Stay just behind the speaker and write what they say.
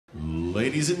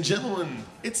Ladies and gentlemen,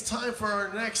 it's time for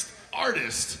our next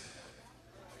artist.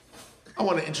 I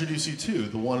want to introduce you to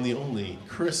the one and the only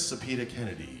Chris Cepeda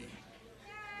Kennedy.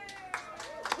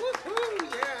 Woo-hoo,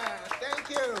 yeah, thank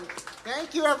you.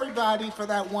 Thank you, everybody, for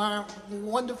that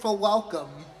wonderful welcome.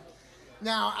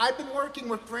 Now, I've been working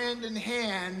with Brandon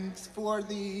Hands for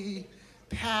the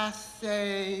past,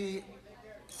 say,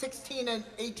 16 and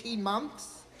 18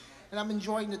 months, and I'm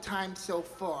enjoying the time so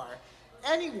far.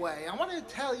 Anyway, I want to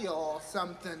tell you all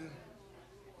something.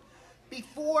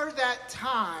 Before that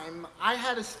time, I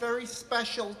had a very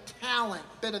special talent,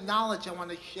 bit of knowledge I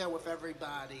want to share with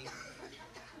everybody.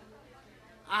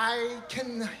 I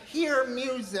can hear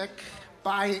music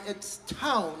by its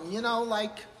tone, you know,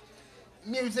 like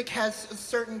music has a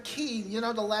certain key, you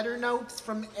know, the letter notes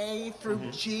from A through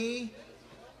G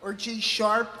or G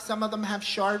sharp. Some of them have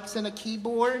sharps in a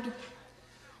keyboard.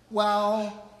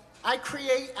 Well, I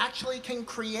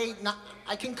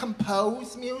can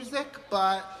compose music,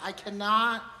 but I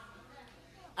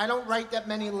don't write that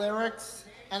many lyrics,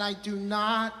 and I do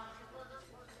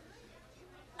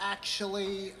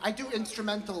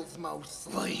instrumentals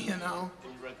mostly, you know.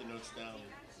 Can you write the notes down?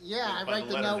 Yeah, I write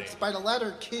the notes by the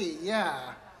letter key,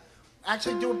 yeah. I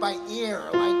actually do it by ear,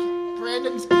 like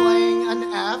Brandon's playing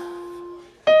an F,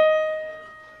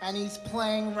 and he's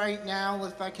playing right now,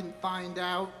 if I can find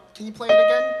out. Can you play it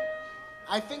again?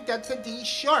 I think that's a D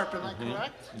sharp, am I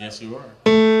correct? Yes, you are.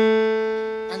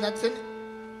 And that's an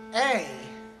A.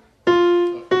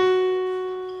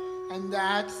 And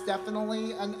that's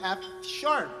definitely an F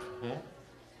sharp.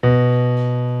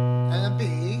 And a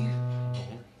B.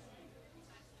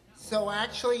 So I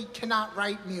actually cannot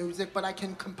write music, but I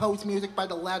can compose music by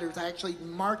the letters. I actually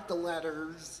mark the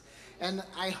letters, and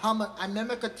I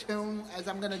mimic a tune as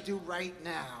I'm gonna do right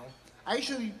now.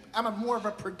 I'm more of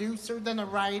a producer than a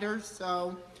writer,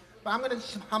 but I'm gonna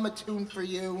hum a tune for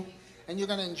you, and you're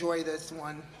gonna enjoy this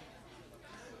one.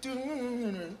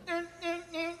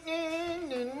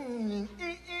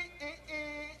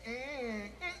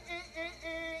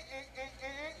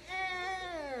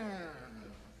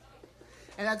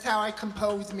 And that's how I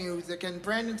compose music, and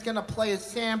Brandon's gonna play a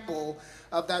sample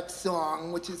of that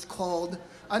song, which is called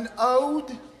An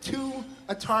Ode to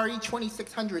ATARI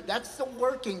 2600. That's the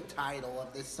working title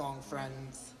of this song,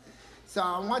 friends. So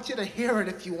I want you to hear it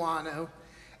if you want to,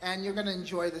 and you're gonna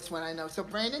enjoy this one, I know. So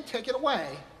Brandon, take it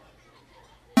away.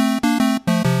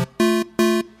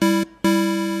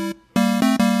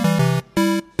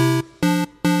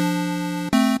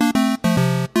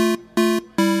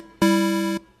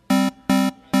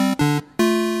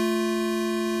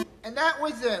 And that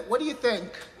was it. What do you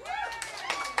think?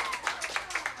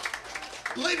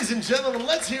 Ladies and gentlemen,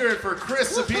 let's hear it for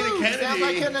Chris Cepeda Kennedy. Sounds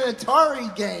like an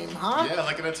Atari game, huh? Yeah,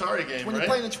 like an Atari game, when right? you're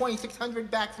playing the 2600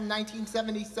 back from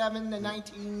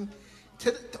 1977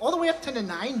 to all the way up to the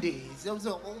 90s. Those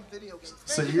are old video games.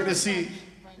 So you're going to see,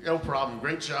 no problem.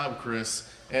 Great job, Chris.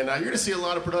 And you're going to see a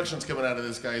lot of productions coming out of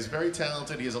this guy. He's very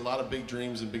talented. He has a lot of big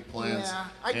dreams and big plans. Yeah,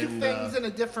 I do things in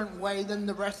a different way than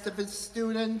the rest of his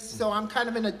students, so I'm kind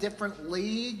of in a different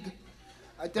league,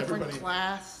 a different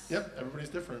class. Yep, everybody's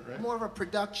different, right? More of a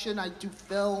production. I do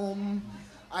film,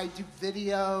 I do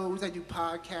videos, I do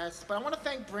podcasts. But I want to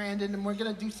thank Brandon, and we're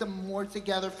going to do some more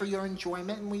together for your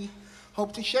enjoyment, and we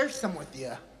hope to share some with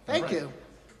you. Thank you.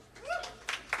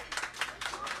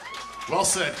 Well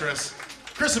said, Chris.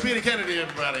 Chris Cepeda Kennedy,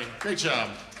 everybody. Great job.